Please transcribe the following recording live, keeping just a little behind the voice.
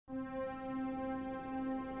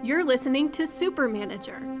You're listening to Super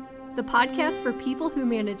Manager, the podcast for people who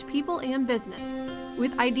manage people and business,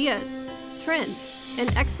 with ideas, trends, and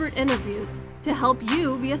expert interviews to help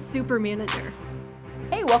you be a super manager.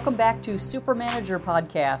 Hey, welcome back to Super Manager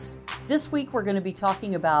Podcast. This week we're going to be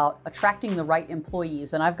talking about attracting the right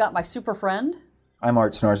employees, and I've got my super friend. I'm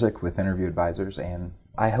Art Snarzik with Interview Advisors, and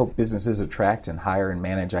I help businesses attract and hire and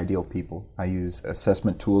manage ideal people. I use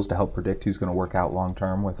assessment tools to help predict who's going to work out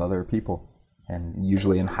long-term with other people. And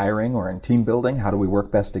usually in hiring or in team building, how do we work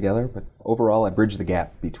best together? But overall, I bridge the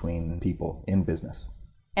gap between people in business.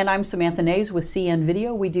 And I'm Samantha Nays with CN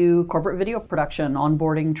Video. We do corporate video production,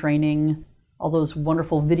 onboarding, training, all those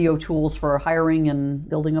wonderful video tools for hiring and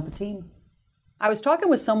building up a team. I was talking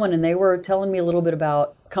with someone and they were telling me a little bit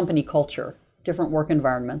about company culture, different work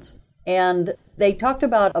environments. And they talked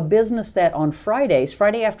about a business that on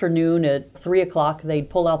Friday afternoon at 3 o'clock, they'd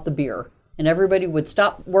pull out the beer. And everybody would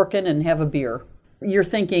stop working and have a beer. You're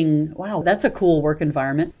thinking, wow, that's a cool work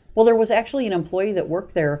environment. Well, there was actually an employee that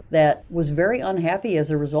worked there that was very unhappy as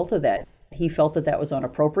a result of that. He felt that that was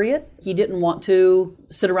inappropriate. He didn't want to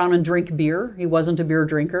sit around and drink beer. He wasn't a beer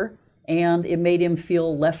drinker. And it made him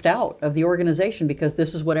feel left out of the organization because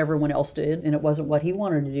this is what everyone else did and it wasn't what he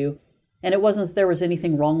wanted to do. And it wasn't that there was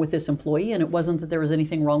anything wrong with this employee, and it wasn't that there was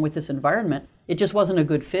anything wrong with this environment. It just wasn't a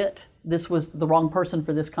good fit. This was the wrong person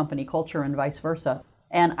for this company culture and vice versa.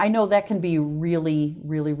 And I know that can be really,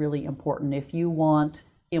 really, really important. If you want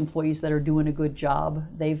employees that are doing a good job,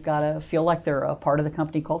 they've got to feel like they're a part of the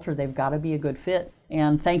company culture. They've got to be a good fit.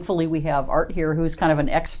 And thankfully, we have Art here, who's kind of an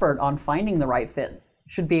expert on finding the right fit.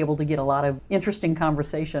 Should be able to get a lot of interesting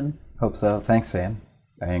conversation. Hope so. Thanks, Sam.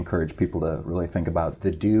 I encourage people to really think about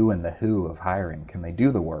the do and the who of hiring. Can they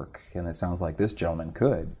do the work? And it sounds like this gentleman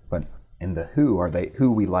could. But in the who, are they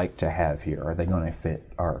who we like to have here? Are they going to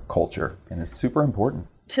fit our culture? And it's super important.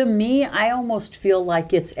 To me, I almost feel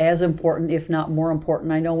like it's as important, if not more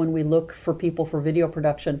important. I know when we look for people for video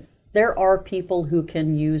production, there are people who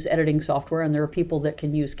can use editing software and there are people that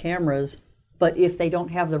can use cameras. But if they don't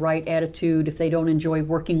have the right attitude, if they don't enjoy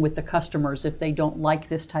working with the customers, if they don't like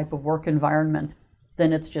this type of work environment,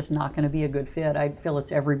 then it's just not going to be a good fit. I feel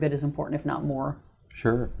it's every bit as important, if not more.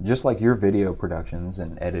 Sure. Just like your video productions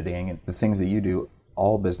and editing and the things that you do,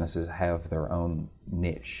 all businesses have their own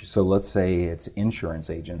niche. So let's say it's insurance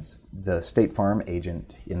agents. The State Farm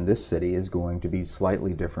agent in this city is going to be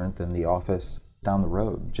slightly different than the office down the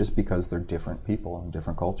road, just because they're different people and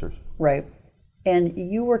different cultures. Right. And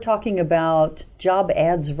you were talking about job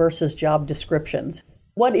ads versus job descriptions.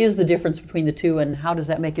 What is the difference between the two, and how does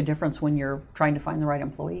that make a difference when you're trying to find the right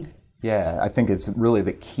employee? Yeah, I think it's really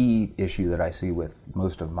the key issue that I see with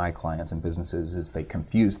most of my clients and businesses is they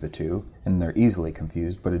confuse the two, and they're easily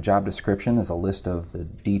confused. But a job description is a list of the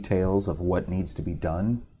details of what needs to be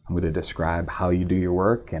done. I'm going to describe how you do your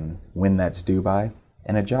work and when that's due by.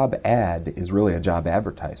 And a job ad is really a job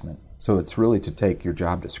advertisement. So it's really to take your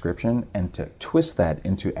job description and to twist that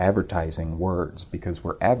into advertising words, because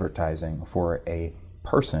we're advertising for a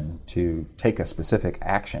person to take a specific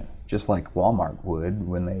action, just like Walmart would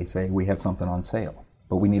when they say we have something on sale.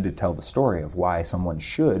 But we need to tell the story of why someone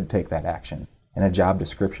should take that action. And a job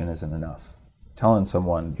description isn't enough. Telling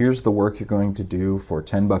someone, here's the work you're going to do for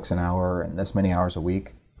 $10 an hour and this many hours a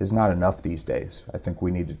week is not enough these days. I think we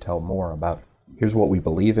need to tell more about here's what we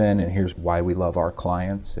believe in and here's why we love our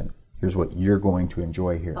clients and here's what you're going to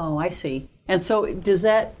enjoy here. Oh, I see. And so does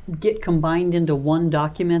that get combined into one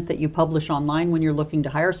document that you publish online when you're looking to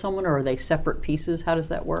hire someone, or are they separate pieces? How does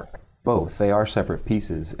that work? Both. They are separate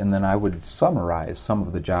pieces. And then I would summarize some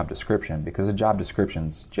of the job description, because a job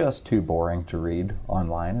description's just too boring to read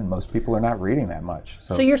online, and most people are not reading that much.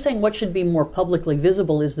 So you're saying what should be more publicly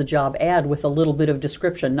visible is the job ad with a little bit of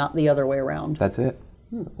description, not the other way around. That's it.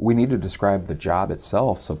 We need to describe the job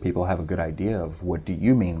itself so people have a good idea of what do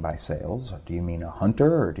you mean by sales? Do you mean a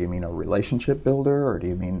hunter, or do you mean a relationship builder, or do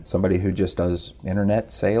you mean somebody who just does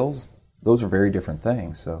internet sales? Those are very different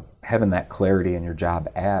things. So having that clarity in your job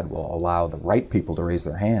ad will allow the right people to raise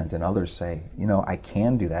their hands and others say, you know, I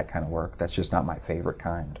can do that kind of work. That's just not my favorite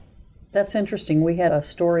kind. That's interesting. We had a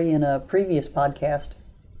story in a previous podcast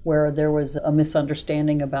where there was a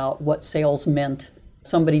misunderstanding about what sales meant.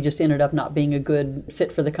 Somebody just ended up not being a good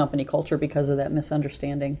fit for the company culture because of that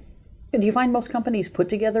misunderstanding. Do you find most companies put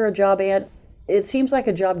together a job ad? It seems like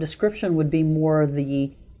a job description would be more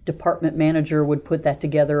the department manager would put that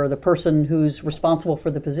together, or the person who's responsible for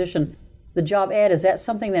the position. The job ad, is that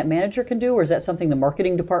something that manager can do, or is that something the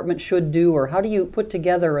marketing department should do, or how do you put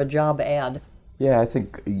together a job ad? Yeah, I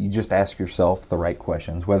think you just ask yourself the right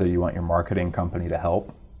questions, whether you want your marketing company to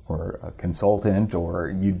help or a consultant, or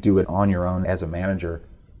you do it on your own as a manager.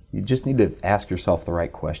 You just need to ask yourself the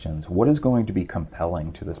right questions. What is going to be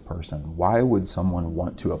compelling to this person? Why would someone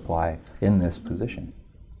want to apply in this position?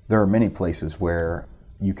 There are many places where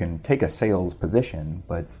you can take a sales position,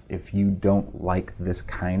 but if you don't like this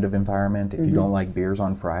kind of environment, if you don't like beers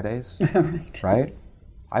on Fridays, right?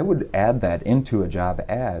 I would add that into a job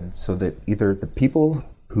ad so that either the people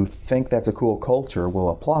who think that's a cool culture will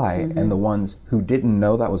apply, and the ones who didn't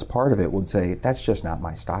know that was part of it would say, that's just not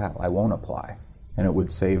my style, I won't apply. And it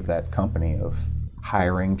would save that company of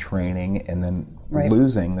hiring, training, and then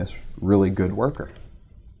losing this really good worker.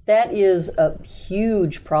 That is a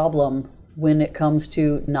huge problem when it comes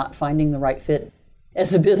to not finding the right fit.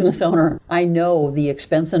 As a business owner, I know the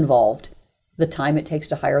expense involved, the time it takes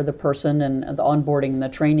to hire the person and the onboarding, the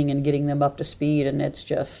training, and getting them up to speed, and it's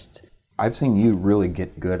just... I've seen you really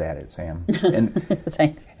get good at it, Sam. And,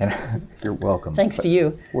 Thanks. And you're welcome. Thanks to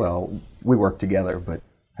you. Well, we work together, but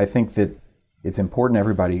I think that it's important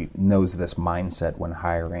everybody knows this mindset when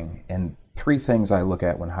hiring. And 3 things I look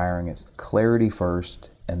at when hiring is clarity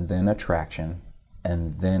first, and then attraction,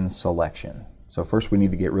 and then selection. So first we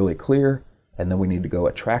need to get really clear, and then we need to go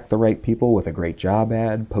attract the right people with a great job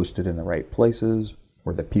ad, post it in the right places,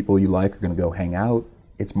 where the people you like are going to go hang out.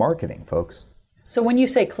 It's marketing, folks. So when you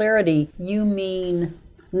say clarity, you mean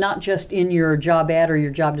not just in your job ad or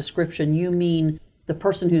your job description, you mean the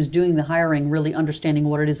person who's doing the hiring really understanding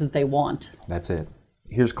what it is that they want. That's it.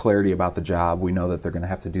 Here's clarity about the job. We know that they're going to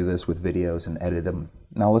have to do this with videos and edit them.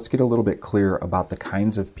 Now let's get a little bit clear about the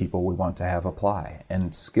kinds of people we want to have apply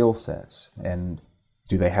and skill sets. And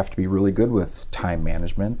do they have to be really good with time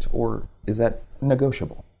management, or is that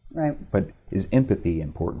negotiable? Right. But is empathy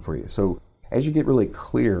important for you? So as you get really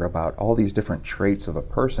clear about all these different traits of a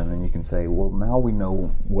person, then you can say, well, now we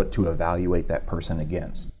know what to evaluate that person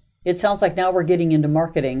against. It sounds like now we're getting into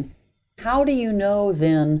marketing. How do you know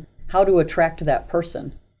then how to attract that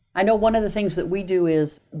person? I know one of the things that we do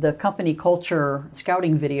is the company culture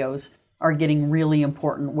scouting videos are getting really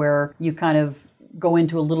important, where you kind of go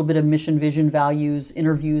into a little bit of mission, vision, values,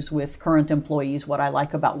 interviews with current employees, what I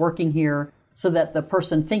like about working here, so that the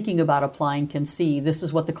person thinking about applying can see this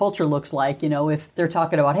is what the culture looks like. You know, if they're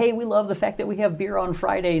talking about, hey, we love the fact that we have beer on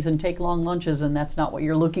Fridays and take long lunches, and that's not what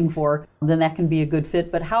you're looking for, then that can be a good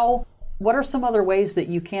fit. But what are some other ways that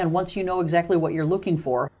you can, once you know exactly what you're looking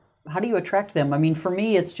for, how do you attract them? I mean, for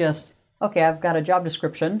me, it's just, okay, I've got a job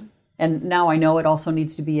description, and now I know it also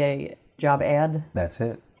needs to be a job ad. That's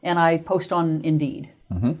it. And I post on Indeed.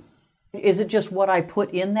 Is it just what I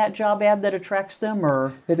put in that job ad that attracts them,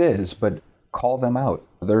 or? It is, but call them out.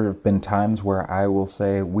 There have been times where I will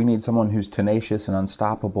say, we need someone who's tenacious and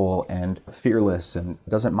unstoppable and fearless and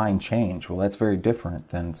doesn't mind change. Well, that's very different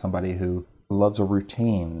than somebody who loves a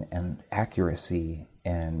routine and accuracy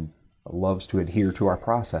and loves to adhere to our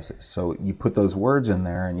processes. So you put those words in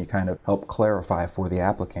there and you kind of help clarify for the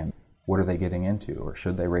applicant, what are they getting into, or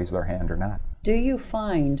should they raise their hand or not? Do you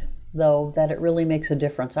find, though, that it really makes a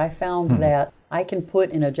difference? I found that I can put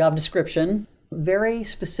in a job description very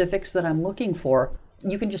specifics that I'm looking for.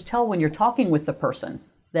 You can just tell when you're talking with the person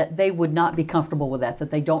that they would not be comfortable with that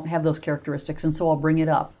they don't have those characteristics, and so I'll bring it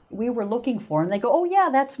up. We were looking for, and they go, oh yeah,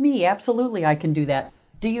 that's me, absolutely, I can do that.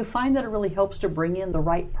 Do you find that it really helps to bring in the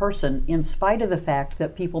right person in spite of the fact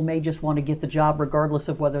that people may just want to get the job regardless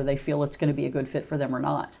of whether they feel it's going to be a good fit for them or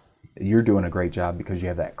not? You're doing a great job because you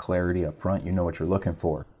have that clarity up front. You know what you're looking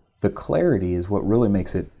for. The clarity is what really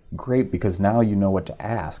makes it great, because now you know what to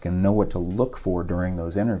ask and know what to look for during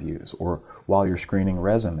those interviews or while you're screening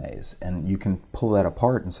resumes. And you can pull that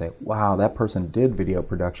apart and say, wow, that person did video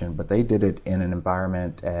production, but they did it in an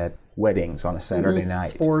environment at weddings on a Saturday night.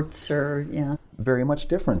 Sports or, yeah. Very much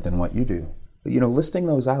different than what you do. But, listing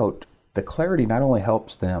those out, the clarity not only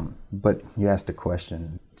helps them, but you asked a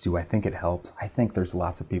question, do I think it helps? I think there's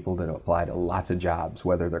lots of people that apply to lots of jobs,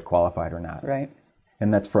 whether they're qualified or not. Right.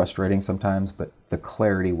 And that's frustrating sometimes, but the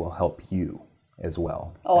clarity will help you as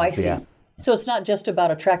well. Oh, I see. So it's not just about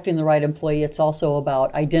attracting the right employee, it's also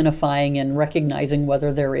about identifying and recognizing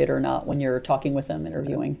whether they're it or not when you're talking with them,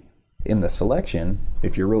 interviewing. In the selection,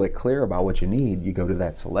 if you're really clear about what you need, you go to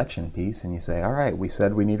that selection piece and you say, all right, we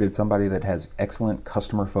said we needed somebody that has excellent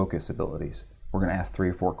customer focus abilities. We're going to ask 3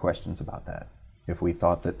 or 4 questions about that. If we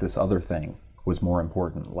thought that this other thing was more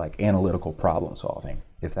important, like analytical problem solving,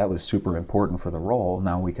 if that was super important for the role,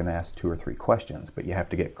 now we can ask 2 or 3 questions, but you have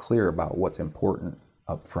to get clear about what's important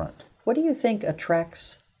up front. What do you think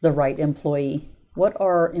attracts the right employee? What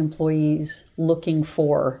are employees looking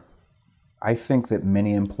for? I think that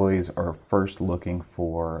many employees are first looking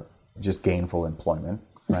for just gainful employment.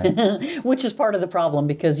 right? Which is part of the problem,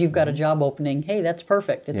 because you've got a job opening. Hey, that's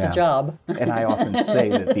perfect. It's a job. And I often say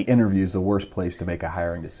that the interview is the worst place to make a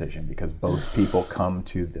hiring decision, because both people come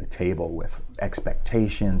to the table with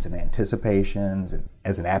expectations and anticipations. And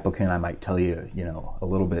as an applicant, I might tell you, a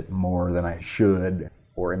little bit more than I should,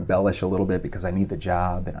 or embellish a little bit because I need the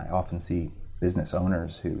job. And I often see business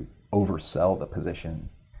owners who oversell the position,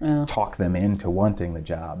 talk them into wanting the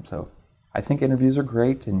job. So I think interviews are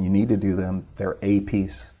great, and you need to do them. They're a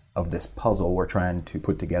piece of this puzzle we're trying to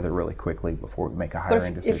put together really quickly before we make a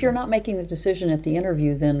hiring decision. If you're not making the decision at the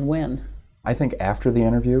interview, then when? I think after the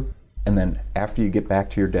interview, and then after you get back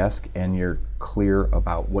to your desk and you're clear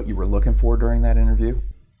about what you were looking for during that interview,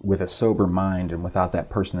 with a sober mind and without that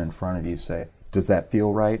person in front of you, say, does that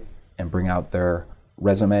feel right? And bring out their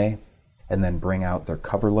resume, and then bring out their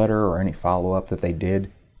cover letter or any follow-up that they did.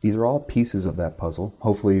 These are all pieces of that puzzle.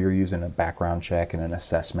 Hopefully you're using a background check and an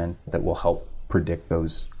assessment that will help predict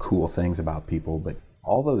those cool things about people. But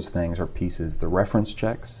all those things are pieces, the reference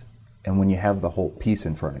checks. And when you have the whole piece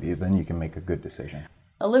in front of you, then you can make a good decision.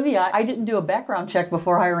 Olivia, I didn't do a background check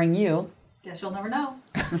before hiring you. Guess you'll never know.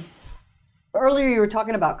 Earlier you were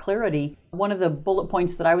talking about clarity. One of the bullet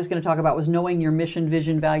points that I was going to talk about was knowing your mission,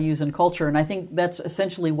 vision, values, and culture. And I think that's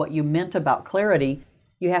essentially what you meant about clarity.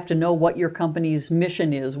 You have to know what your company's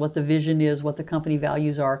mission is, what the vision is, what the company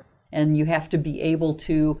values are, and you have to be able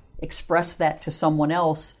to express that to someone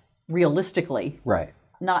else realistically. Right.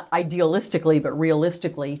 Not idealistically, but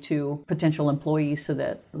realistically to potential employees, so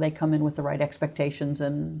that they come in with the right expectations.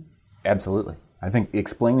 And absolutely. I think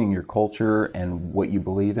explaining your culture and what you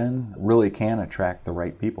believe in really can attract the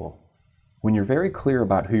right people. When you're very clear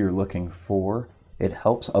about who you're looking for, it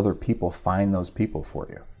helps other people find those people for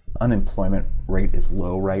you. Unemployment rate is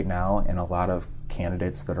low right now, and a lot of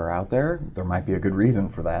candidates that are out there, there might be a good reason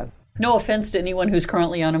for that. No offense to anyone who's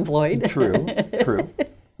currently unemployed. True.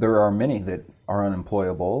 There are many that are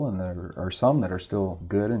unemployable, and there are some that are still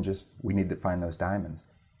good, and just we need to find those diamonds.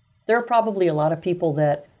 There are probably a lot of people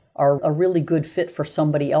that are a really good fit for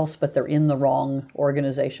somebody else, but they're in the wrong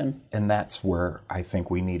organization. And that's where I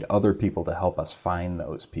think we need other people to help us find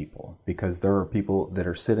those people, because there are people that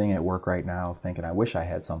are sitting at work right now thinking, I wish I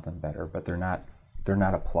had something better, but they're not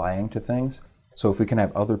applying to things. So if we can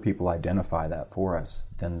have other people identify that for us,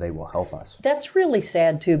 then they will help us. That's really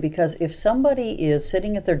sad too, because if somebody is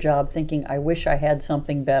sitting at their job thinking, I wish I had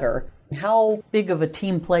something better, how big of a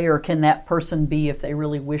team player can that person be if they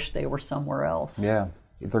really wish they were somewhere else? Yeah.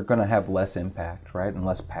 They're going to have less impact, right, and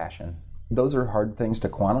less passion. Those are hard things to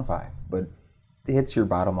quantify, but it hits your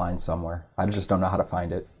bottom line somewhere. I just don't know how to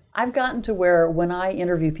find it. I've gotten to where when I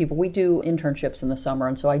interview people, we do internships in the summer,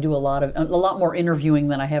 and so I do a lot more interviewing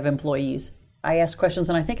than I have employees. I ask questions,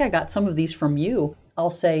 and I think I got some of these from you.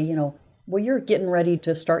 I'll say, well, you're getting ready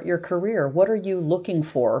to start your career. What are you looking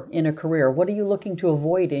for in a career? What are you looking to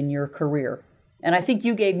avoid in your career? And I think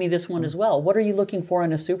you gave me this one as well. What are you looking for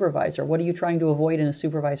in a supervisor? What are you trying to avoid in a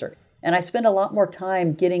supervisor? And I spend a lot more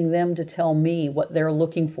time getting them to tell me what they're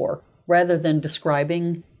looking for rather than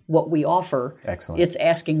describing what we offer. Excellent. It's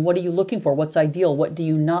asking, what are you looking for? What's ideal? What do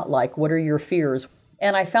you not like? What are your fears?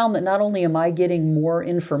 And I found that not only am I getting more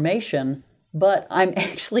information, but I'm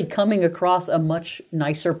actually coming across a much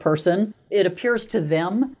nicer person. It appears to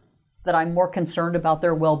them that I'm more concerned about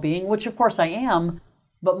their well-being, which of course I am.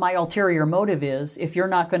 But my ulterior motive is, if you're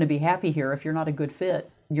not going to be happy here, if you're not a good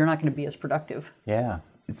fit, you're not going to be as productive. Yeah.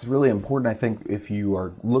 It's really important, I think, if you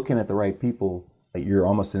are looking at the right people, that you're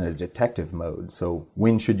almost in a detective mode. So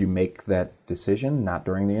when should you make that decision? Not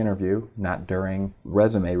during the interview, not during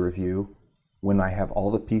resume review, when I have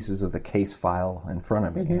all the pieces of the case file in front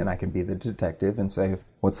of me, and I can be the detective and say,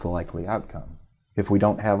 what's the likely outcome? If we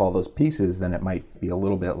don't have all those pieces, then it might be a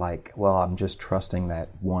little bit like, well, I'm just trusting that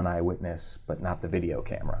one eyewitness, but not the video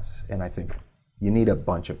cameras. And I think you need a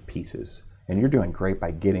bunch of pieces. And you're doing great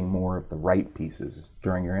by getting more of the right pieces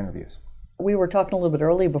during your interviews. We were talking a little bit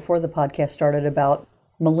earlier before the podcast started about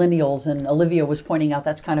millennials, and Olivia was pointing out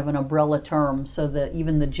that's kind of an umbrella term, so that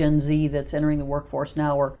even the Gen Z that's entering the workforce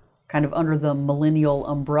now are kind of under the millennial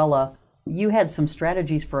umbrella. You had some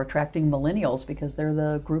strategies for attracting millennials because they're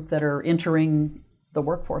the group that are entering the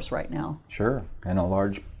workforce right now. Sure, and a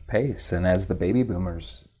large pace. And as the baby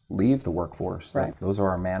boomers leave the workforce, right. Those are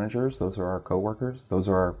our managers, those are our coworkers, those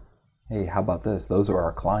are our, hey, how about this? Those are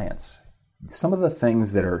our clients. Some of the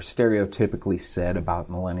things that are stereotypically said about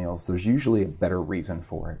millennials, there's usually a better reason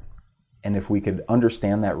for it. And if we could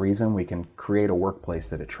understand that reason, we can create a workplace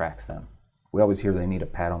that attracts them. We always hear they need a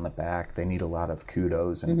pat on the back, they need a lot of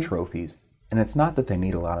kudos and trophies. And it's not that they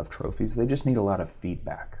need a lot of trophies, they just need a lot of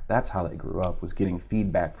feedback. That's how they grew up, was getting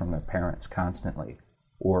feedback from their parents constantly.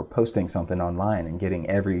 or posting something online and getting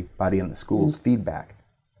everybody in the school's feedback.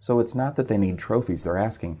 So it's not that they need trophies. They're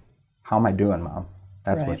asking, how am I doing, Mom?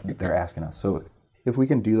 That's Right. what they're asking us. So if we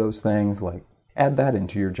can do those things, like add that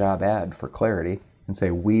into your job ad for clarity and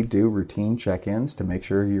say, we do routine check-ins to make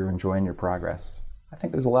sure you're enjoying your progress. I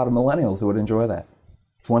think there's a lot of millennials that would enjoy that.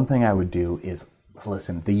 One thing I would do is,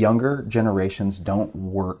 listen, the younger generations don't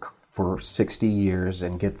work for 60 years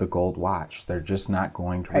and get the gold watch. They're just not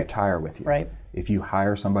going to retire with you. Right. If you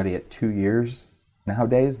hire somebody at 2 years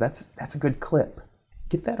nowadays, that's a good clip.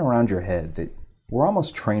 Get that around your head that we're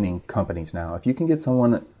almost training companies now. If you can get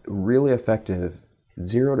someone really effective,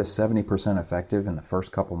 0 to 70% effective in the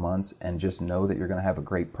first couple months, and just know that you're going to have a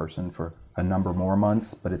great person for a number more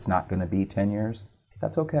months, but it's not going to be 10 years,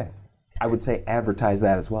 that's okay. I would say advertise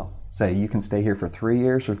that as well. Say you can stay here for 3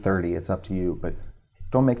 years or 30, it's up to you, but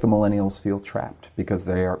don't make the millennials feel trapped because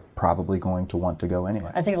they are probably going to want to go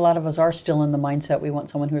anyway. I think a lot of us are still in the mindset we want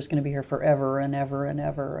someone who's going to be here forever and ever and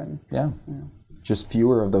ever. And Yeah. Just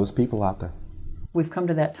fewer of those people out there. we've come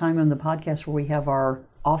to that time in the podcast where we have our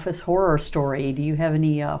office horror story. Do you have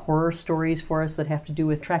any horror stories for us that have to do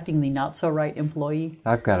with attracting the not-so-right employee?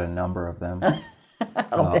 I've got a number of them.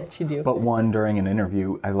 I'll bet you do. But one during an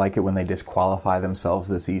interview, I like it when they disqualify themselves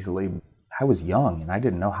this easily. I was young and I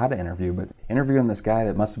didn't know how to interview, but interviewing this guy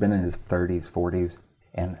that must have been in his 30s, 40s,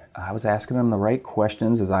 and I was asking him the right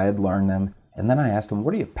questions as I had learned them. And then I asked him,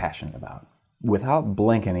 what are you passionate about? Without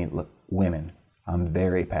blinking, look, women. I'm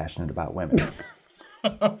very passionate about women.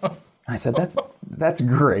 I said, that's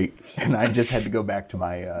great. And I just had to go back to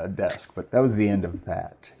my desk. But that was the end of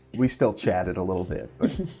that. We still chatted a little bit,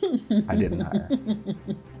 but I didn't hire.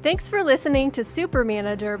 Thanks for listening to Super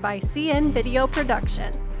Manager by CN Video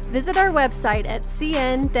Production. Visit our website at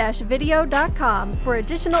cn-video.com for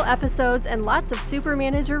additional episodes and lots of Super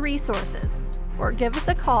Manager resources. Or give us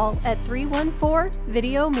a call at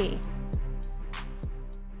 314-VIDEO-ME.